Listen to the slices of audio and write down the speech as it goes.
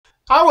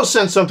I was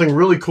sent something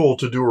really cool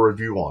to do a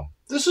review on.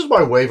 This is by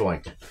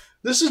WAVLINK.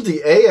 This is the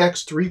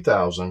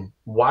AX3000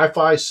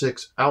 Wi-Fi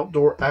 6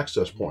 outdoor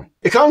access point.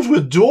 It comes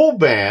with dual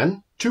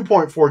band,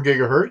 2.4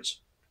 gigahertz,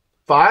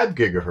 5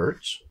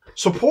 gigahertz,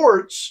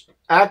 supports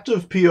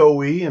active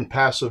PoE and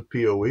passive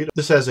PoE.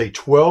 This has a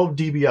 12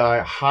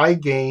 dBi high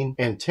gain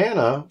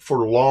antenna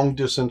for long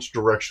distance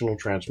directional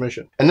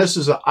transmission. And this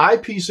is an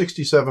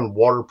IP67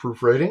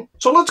 waterproof rating.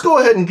 So let's go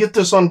ahead and get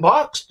this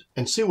unboxed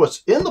and see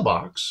what's in the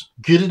box,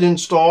 get it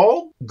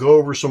installed, go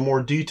over some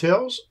more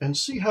details, and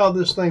see how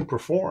this thing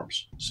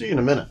performs. See you in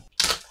a minute.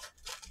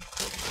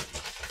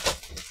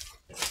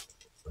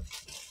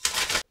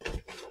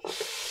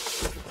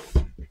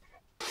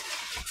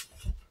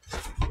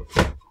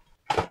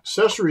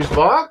 Accessories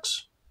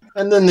box,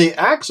 and then the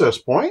access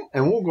point,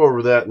 and we'll go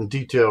over that in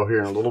detail here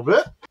in a little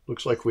bit.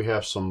 Looks like we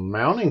have some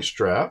mounting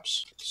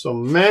straps,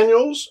 some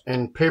manuals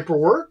and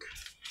paperwork.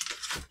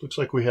 Looks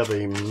like we have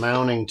a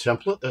mounting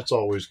template. That's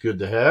always good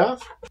to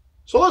have.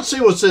 So let's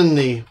see what's in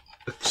the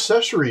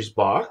accessories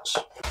box.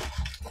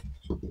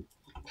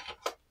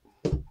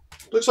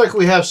 Looks like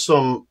we have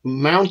some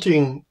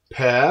mounting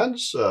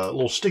pads,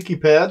 little sticky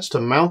pads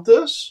to mount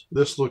this.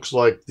 This looks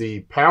like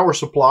the power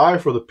supply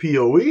for the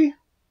PoE,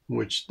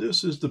 which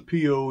this is the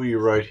PoE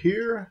right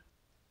here.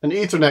 An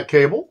Ethernet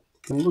cable.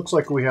 And it looks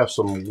like we have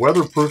some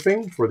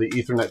weatherproofing for the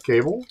Ethernet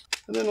cable.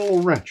 And then a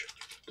little wrench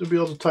to be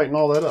able to tighten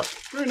all that up.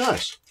 Very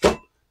nice.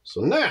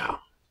 So now,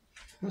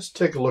 let's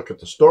take a look at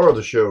the star of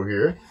the show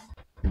here.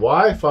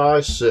 Wi-Fi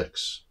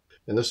 6.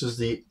 And this is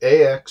the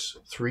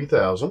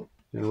AX3000.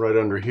 And right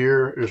under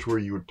here is where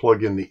you would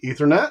plug in the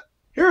Ethernet.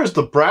 Here is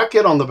the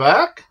bracket on the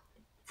back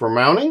for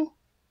mounting.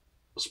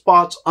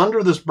 Spots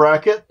under this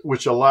bracket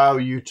which allow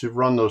you to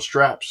run those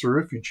straps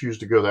through if you choose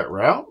to go that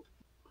route.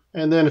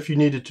 And then if you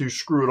needed to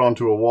screw it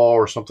onto a wall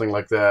or something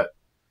like that,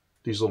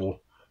 these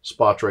little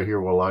spots right here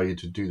will allow you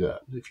to do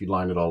that if you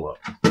line it all up.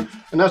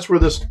 And that's where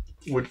this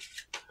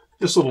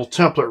little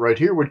template right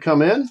here would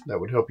come in. That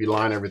would help you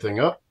line everything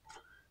up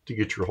to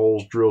get your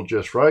holes drilled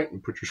just right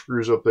and put your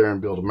screws up there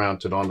and be able to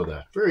mount it onto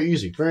that. Very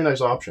easy, very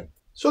nice option.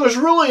 So there's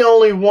really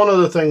only one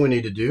other thing we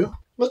need to do.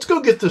 Let's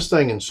go get this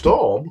thing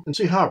installed and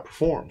see how it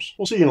performs.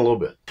 We'll see you in a little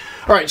bit.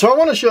 All right, so I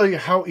want to show you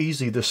how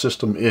easy this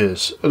system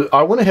is.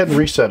 I went ahead and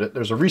reset it.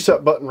 There's a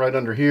reset button right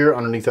under here,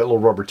 underneath that little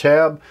rubber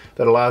tab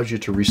that allows you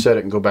to reset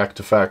it and go back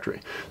to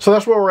factory. So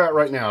that's where we're at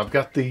right now. I've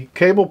got the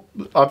cable,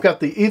 I've got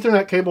the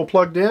Ethernet cable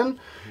plugged in,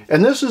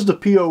 and this is the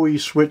PoE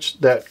switch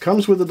that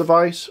comes with the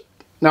device.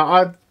 Now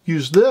I've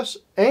used this,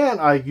 and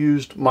I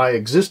used my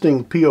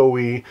existing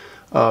PoE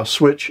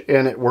switch,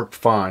 and it worked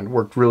fine,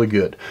 worked really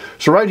good.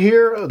 So right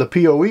here, the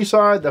PoE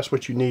side, that's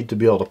what you need to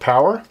be able to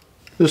power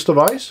this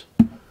device.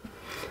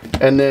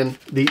 And then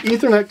the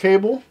Ethernet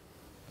cable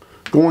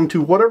going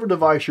to whatever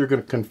device you're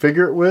going to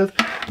configure it with.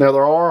 Now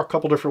there are a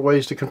couple different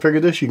ways to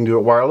configure this. You can do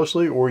it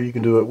wirelessly, or you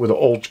can do it with an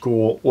old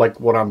school like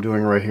what I'm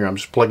doing right here. I'm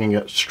just plugging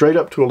it straight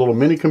up to a little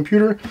mini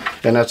computer,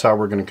 and that's how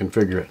we're going to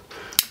configure it.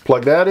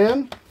 Plug that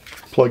in,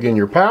 plug in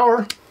your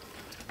power,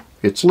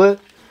 it's lit.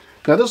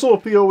 Now this little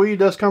PoE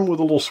does come with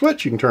a little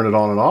switch. You can turn it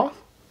on and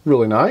off.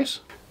 Really nice.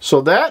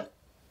 So that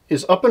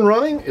is up and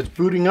running. It's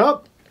booting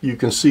up. You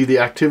can see the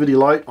activity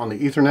light on the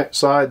Ethernet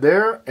side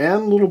there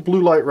and a little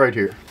blue light right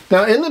here.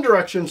 Now in the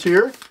directions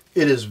here,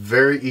 it is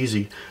very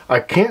easy. I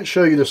can't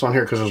show you this on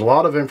here because there's a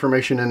lot of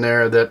information in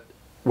there that,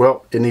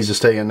 well, it needs to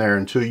stay in there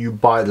until you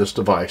buy this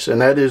device.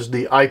 And that is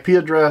the IP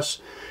address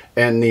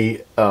and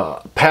the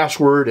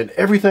password and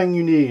everything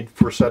you need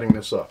for setting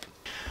this up.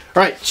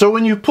 All right, so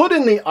when you put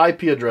in the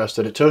IP address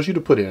that it tells you to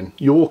put in,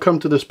 you will come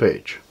to this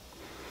page.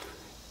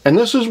 And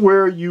this is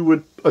where you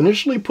would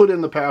initially put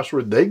in the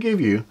password they give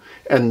you,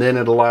 and then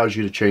it allows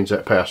you to change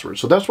that password.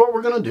 So that's what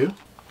we're going to do.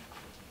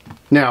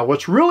 Now,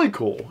 what's really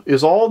cool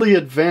is all the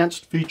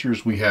advanced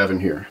features we have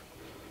in here.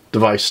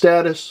 Device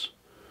status,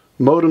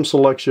 modem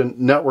selection,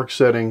 network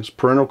settings,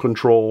 parental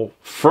control,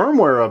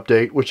 firmware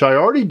update, which I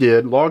already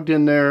did, logged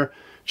in there,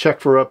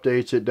 checked for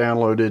updates, it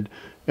downloaded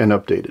and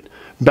updated.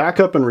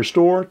 Backup and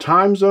restore,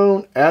 time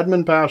zone,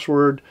 admin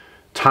password,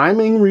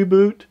 timing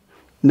reboot,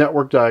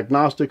 network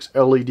diagnostics,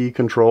 LED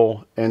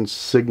control, and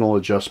signal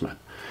adjustment.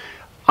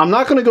 I'm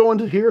not going to go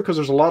into here because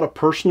there's a lot of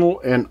personal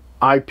and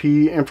IP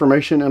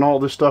information and all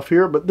this stuff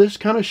here, but this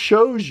kind of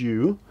shows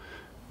you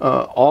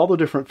all the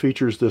different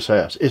features this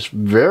has. It's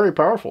very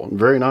powerful and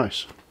very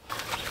nice.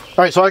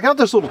 All right, so I got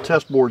this little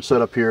test board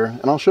set up here,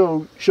 and I'll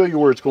show you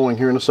where it's going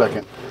here in a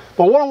second.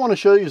 But what I want to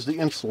show you is the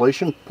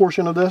installation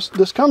portion of this.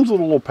 This comes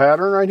with a little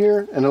pattern right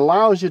here, and it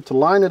allows you to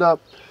line it up,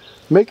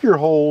 make your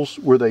holes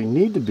where they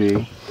need to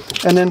be,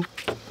 and then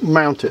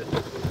mount it.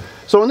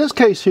 So in this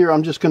case here,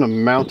 I'm just going to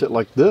mount it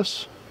like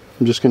this.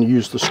 I'm just going to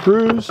use the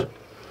screws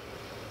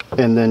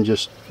and then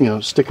just, you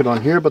know, stick it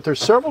on here. But there's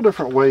several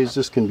different ways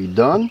this can be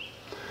done.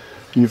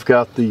 You've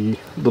got the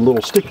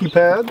little sticky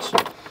pads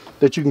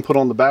that you can put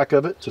on the back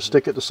of it to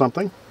stick it to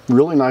something.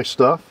 Really nice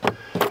stuff.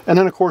 And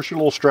then of course your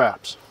little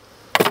straps.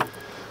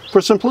 For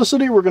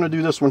simplicity, we're going to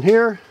do this one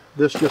here.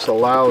 This just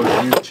allows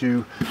you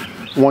to,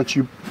 once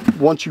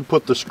you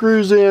put the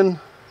screws in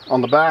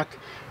on the back,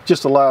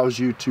 just allows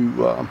you to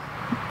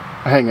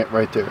hang it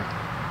right there.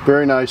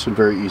 Very nice and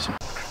very easy.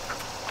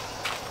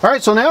 All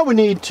right, so now we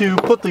need to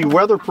put the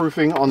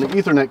weatherproofing on the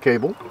Ethernet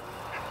cable.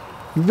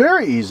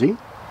 Very easy.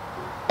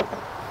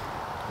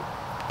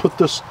 Put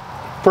this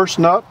first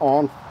nut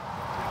on,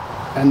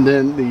 and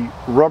then the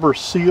rubber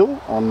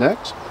seal on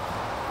next.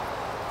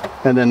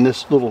 And then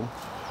this little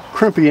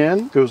crimpy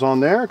end goes on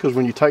there, because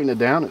when you tighten it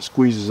down, it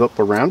squeezes up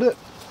around it.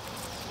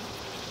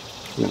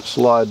 We're going to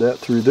slide that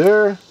through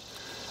there,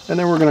 and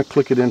then we're going to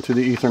click it into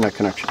the Ethernet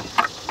connection.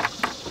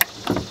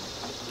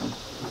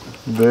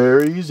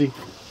 Very easy.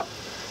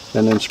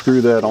 And then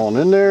screw that on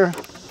in there,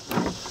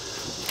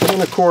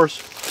 and of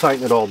course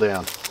tighten it all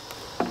down.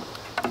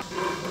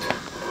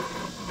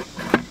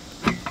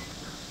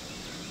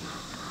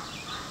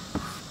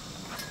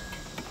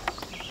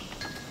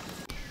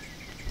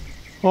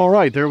 All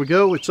right, there we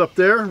go. It's up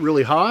there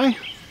really high,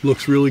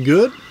 looks really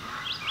good.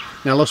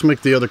 Now let's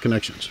make the other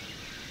connections.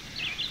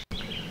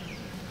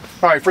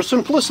 All right, for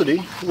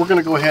simplicity, we're going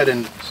to go ahead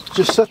and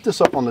just set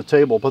this up on the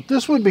table, but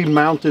this would be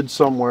mounted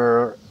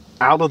somewhere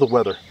out of the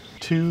weather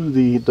to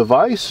the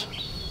device.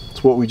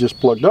 It's what we just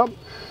plugged up.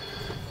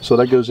 So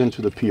that goes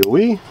into the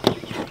PoE.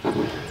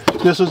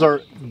 This is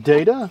our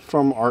data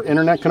from our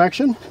internet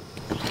connection.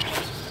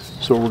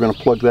 So we're going to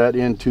plug that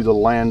into the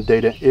LAN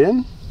data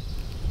in.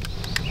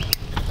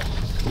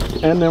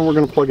 And then we're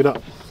going to plug it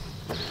up.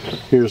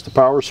 Here's the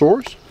power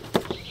source.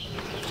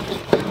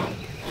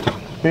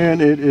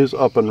 And it is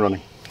up and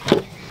running.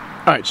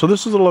 All right, so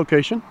this is the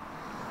location.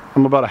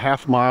 I'm about a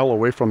half mile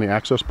away from the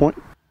access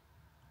point.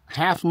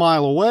 Half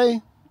mile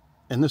away,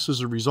 and this is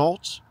the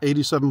results.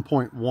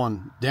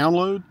 87.1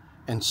 download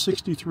and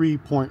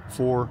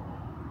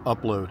 63.4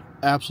 upload.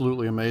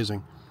 Absolutely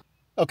amazing.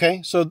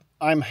 Okay, so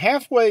I'm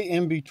halfway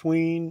in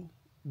between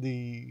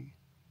the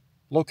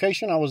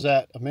location I was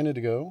at a minute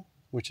ago,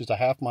 which is a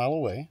half mile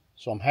away.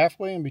 So I'm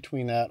halfway in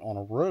between that on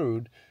a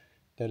road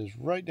that is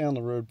right down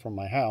the road from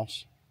my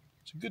house.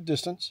 It's a good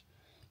distance.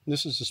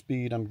 This is the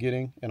speed I'm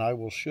getting, and I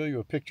will show you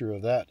a picture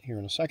of that here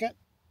in a second.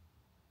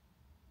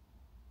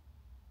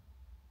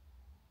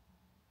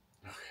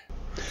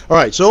 All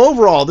right, so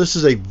overall, this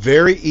is a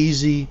very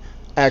easy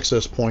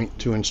access point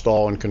to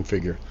install and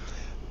configure.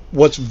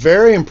 What's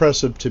very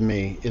impressive to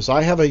me is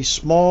I have a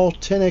small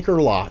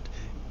 10-acre lot,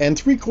 and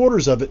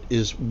 3/4 of it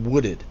is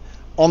wooded.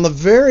 On the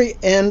very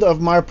end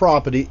of my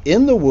property,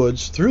 in the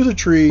woods, through the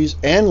trees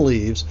and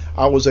leaves,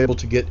 I was able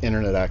to get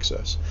internet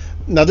access.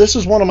 Now, this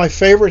is one of my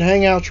favorite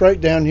hangouts right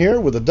down here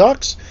with the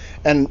ducks,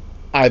 and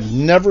I've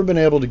never been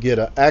able to get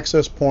an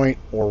access point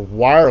or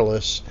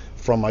wireless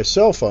from my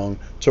cell phone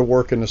to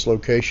work in this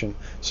location.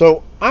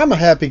 So I'm a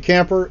happy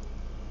camper.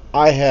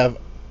 I have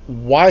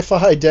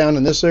Wi-Fi down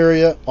in this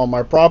area on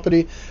my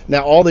property.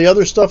 Now, all the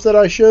other stuff that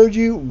I showed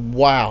you,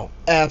 wow,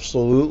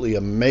 absolutely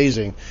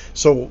amazing.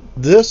 So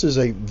this is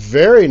a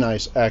very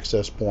nice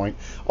access point.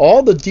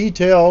 All the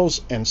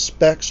details and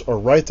specs are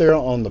right there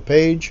on the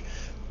page.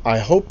 I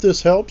hope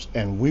this helps,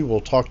 and we will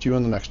talk to you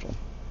in the next one.